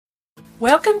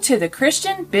Welcome to the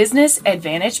Christian Business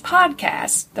Advantage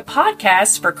Podcast, the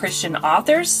podcast for Christian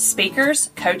authors, speakers,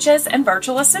 coaches, and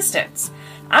virtual assistants.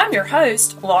 I'm your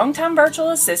host, longtime virtual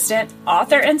assistant,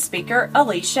 author, and speaker,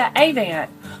 Alicia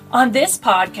Avant. On this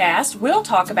podcast, we'll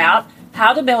talk about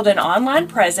how to build an online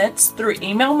presence through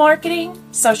email marketing,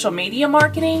 social media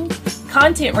marketing,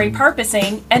 content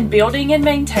repurposing, and building and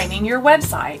maintaining your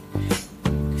website.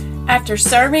 After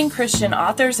serving Christian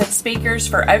authors and speakers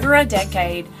for over a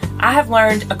decade, I have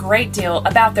learned a great deal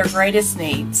about their greatest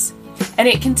needs, and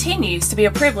it continues to be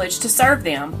a privilege to serve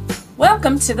them.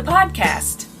 Welcome to the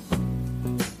podcast.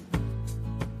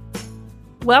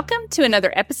 Welcome to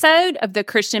another episode of the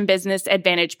Christian Business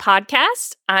Advantage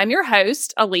Podcast. I'm your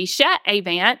host, Alicia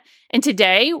Avant, and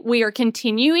today we are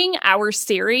continuing our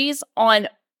series on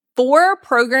 4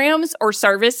 programs or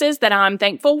services that I'm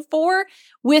thankful for,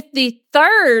 with the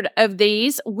third of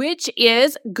these, which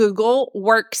is Google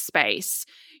Workspace.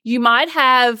 You might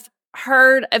have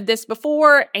heard of this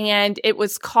before, and it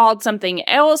was called something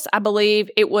else. I believe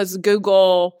it was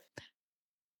Google.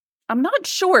 I'm not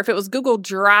sure if it was Google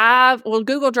Drive. Well,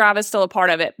 Google Drive is still a part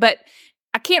of it, but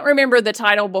I can't remember the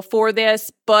title before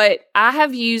this, but I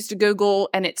have used Google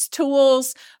and its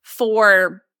tools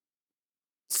for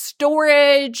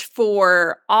storage,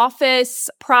 for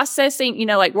office processing,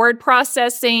 like word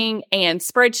processing and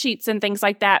spreadsheets and things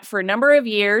like that for a number of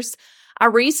years. I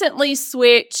recently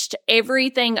switched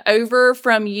everything over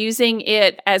from using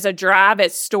it as a drive,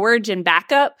 as storage and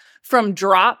backup, from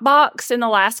Dropbox in the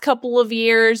last couple of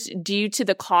years due to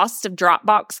the cost of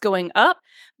Dropbox going up.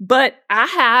 But I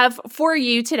have for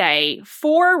you today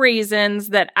 4 reasons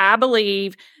that I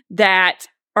believe that,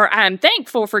 or I'm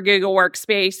thankful for Google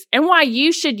Workspace and why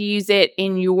you should use it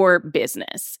in your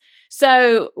business.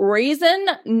 So reason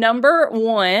number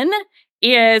 1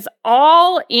 is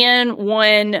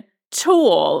all-in-one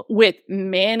tool with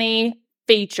many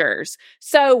features.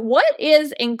 So what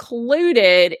is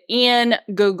included in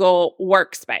Google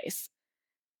Workspace?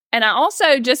 And I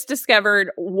also just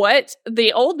discovered what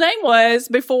the old name was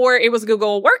before it was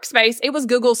Google Workspace. It was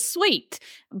Google Suite.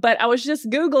 But I was just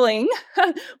Googling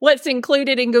what's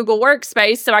included in Google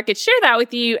Workspace so I could share that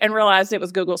with you and realized it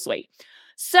was Google Suite.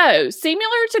 So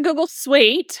similar to Google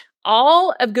Suite,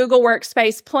 all of Google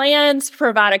Workspace plans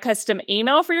provide a custom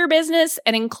email for your business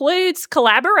and includes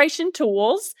collaboration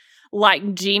tools like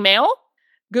Gmail,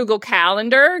 Google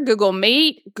Calendar, Google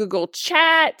Meet, Google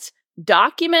Chat,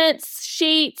 documents,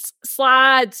 sheets,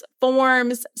 slides,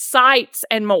 forms, sites,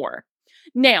 and more.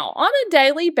 Now, on a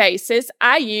daily basis,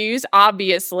 I use,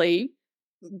 obviously,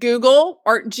 Google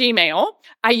or Gmail.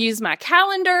 I use my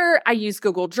calendar. I use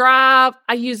Google Drive.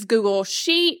 I use Google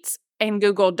Sheets and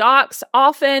Google Docs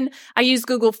often. I use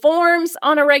Google Forms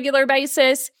on a regular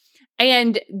basis.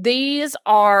 And these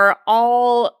are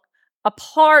all a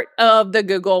part of the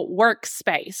Google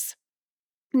Workspace.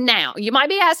 Now, you might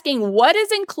be asking, what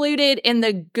is included in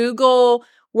the Google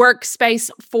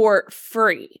Workspace for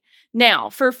free?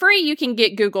 Now, for free, you can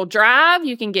get Google Drive,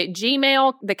 you can get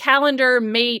Gmail, the calendar,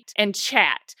 Meet, and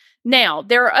Chat. Now,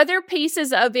 there are other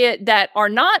pieces of it that are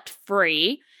not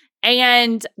free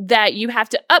and that you have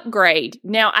to upgrade.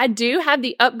 Now, I do have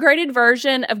the upgraded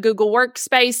version of Google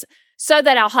Workspace so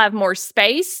that I'll have more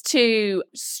space to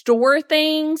store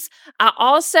things. I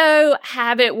also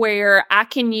have it where I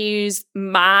can use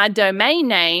my domain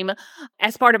name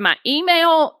as part of my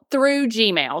email through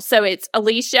Gmail. So it's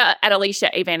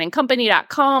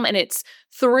alicia@aliciaavantandcompany.com, and it's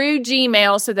through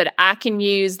Gmail so that I can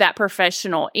use that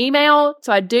professional email.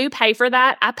 So I do pay for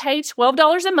that. I pay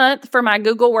 $12 a month for my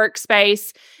Google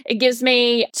Workspace. It gives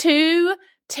me 2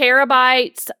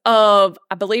 terabytes of,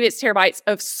 I believe it's terabytes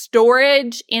of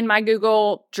storage in my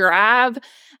Google Drive,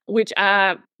 which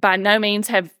I by no means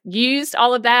have used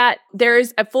all of that.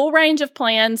 There's a full range of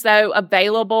plans, though,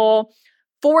 available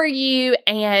for you,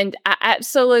 and I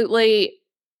absolutely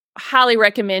highly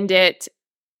recommend it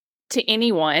to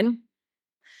anyone.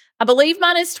 I believe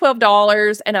mine is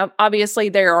 $12, and obviously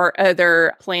there are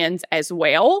other plans as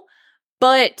well,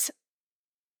 but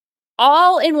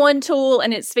all-in-one tool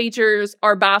and its features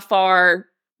are by far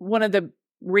one of the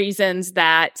reasons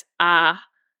that I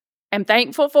am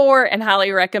thankful for and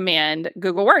highly recommend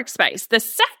Google Workspace. The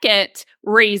second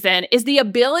reason is the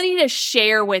ability to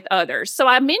share with others. So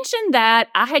I mentioned that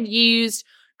I had used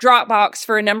Dropbox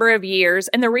for a number of years,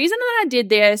 and the reason that I did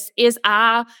this is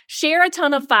I share a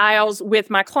ton of files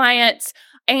with my clients,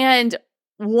 and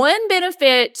one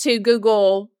benefit to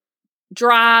Google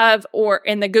Drive or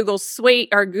in the Google Suite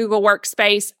or Google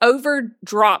Workspace over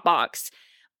Dropbox.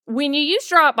 When you use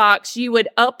Dropbox, you would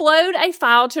upload a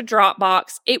file to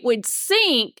Dropbox. It would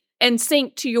sync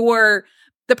to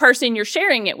the person you're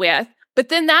sharing it with. But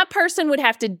then that person would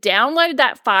have to download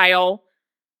that file.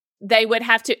 They would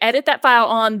have to edit that file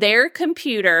on their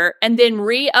computer and then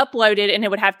re-upload it, and it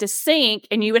would have to sync,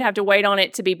 and you would have to wait on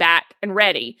it to be back and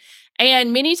ready.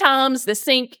 And many times the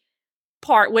sync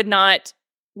part would not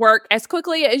work as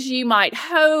quickly as you might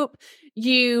hope.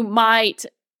 You might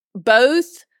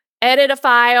both edit a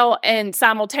file and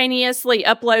simultaneously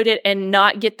upload it and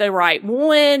not get the right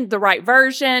one, the right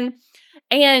version.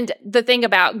 And the thing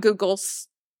about Google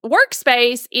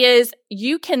Workspace is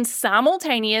you can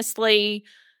simultaneously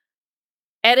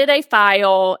edit a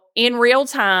file in real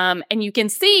time, and you can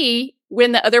see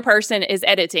when the other person is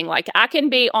editing. Like, I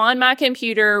can be on my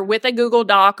computer with a Google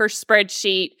Doc or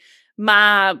spreadsheet.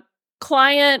 My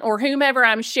client or whomever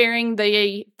I'm sharing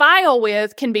the file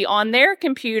with can be on their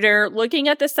computer looking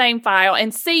at the same file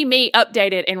and see me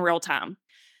update it in real time.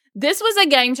 This was a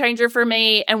game changer for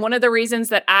me, and one of the reasons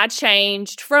that I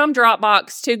changed from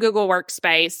Dropbox to Google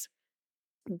Workspace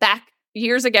back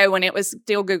years ago when it was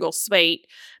still Google Suite,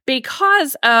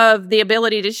 because of the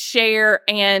ability to share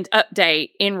and update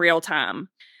in real time.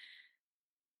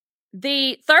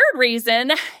 The third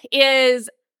reason is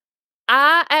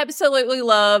I absolutely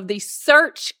love the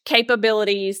search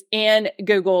capabilities in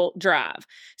Google Drive.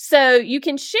 So you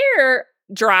can share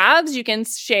drives, you can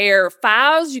share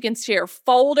files, you can share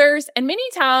folders, and many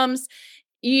times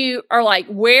you are like,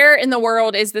 where in the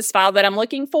world is this file that I'm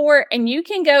looking for? And you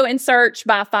can go and search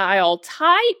by file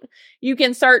type. You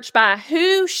can search by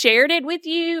who shared it with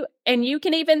you. And you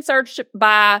can even search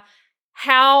by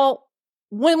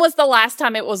when was the last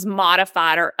time it was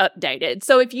modified or updated.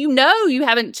 So if you know you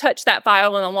haven't touched that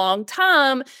file in a long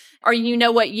time, or you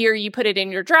know what year you put it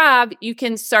in your drive, you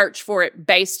can search for it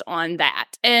based on that.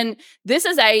 And this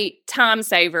is a time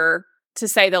saver, to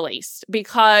say the least,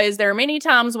 because there are many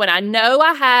times when I know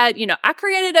I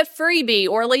created a freebie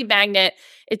or a lead magnet.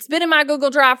 It's been in my Google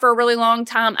Drive for a really long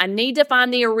time. I need to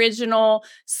find the original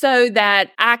so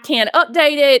that I can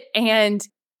update it, and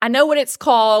I know what it's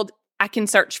called. I can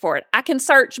search for it. I can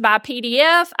search by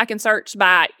PDF. I can search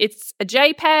by it's a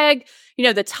JPEG,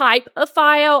 the type of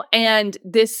file, and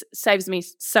this saves me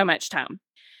so much time.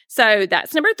 So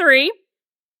that's number 3.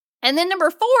 And then number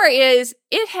 4 is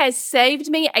it has saved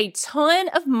me a ton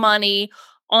of money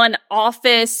on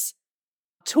Office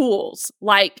tools.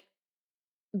 Like,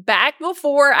 back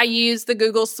before I used the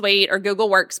Google Suite or Google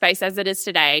Workspace as it is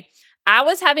today, I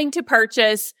was having to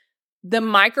purchase the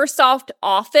Microsoft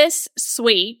Office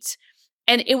suite,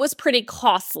 and it was pretty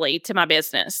costly to my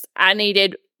business. I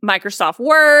needed Microsoft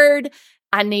Word,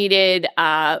 I needed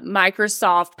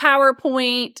Microsoft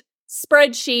PowerPoint,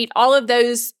 spreadsheet, all of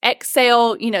those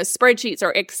Excel, spreadsheets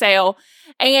or Excel,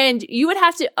 and you would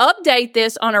have to update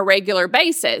this on a regular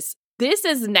basis. This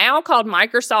is now called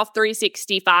Microsoft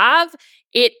 365.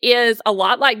 It is a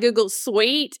lot like Google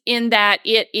Suite in that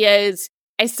it is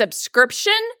a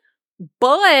subscription,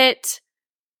 but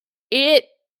it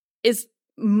is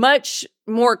much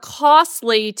more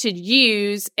costly to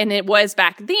use, and it was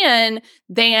back then,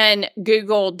 than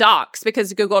Google Docs,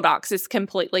 because Google Docs is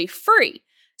completely free.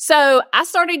 So I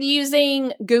started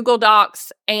using Google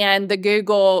Docs and the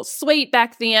Google Suite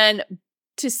back then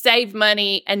to save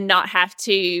money and not have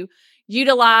to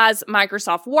utilize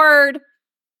Microsoft Word.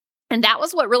 And that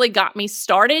was what really got me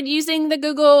started using the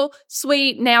Google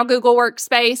Suite, now Google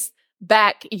Workspace,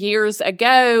 back years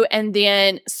ago. And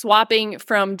then swapping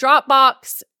from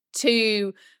Dropbox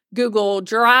to Google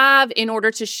Drive in order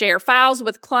to share files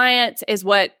with clients is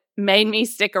what made me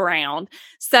stick around.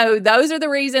 So those are the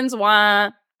reasons why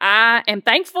I am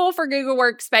thankful for Google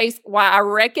Workspace, why I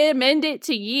recommend it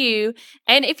to you.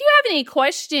 And if you have any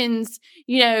questions,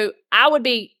 I would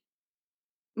be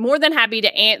more than happy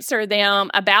to answer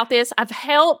them about this. I've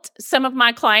helped some of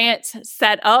my clients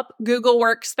set up Google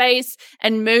Workspace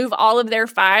and move all of their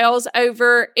files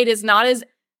over. It is not as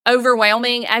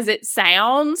overwhelming as it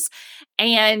sounds,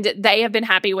 and they have been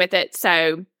happy with it.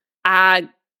 So I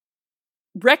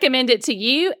recommend it to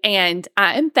you, and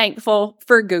I am thankful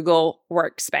for Google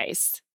Workspace.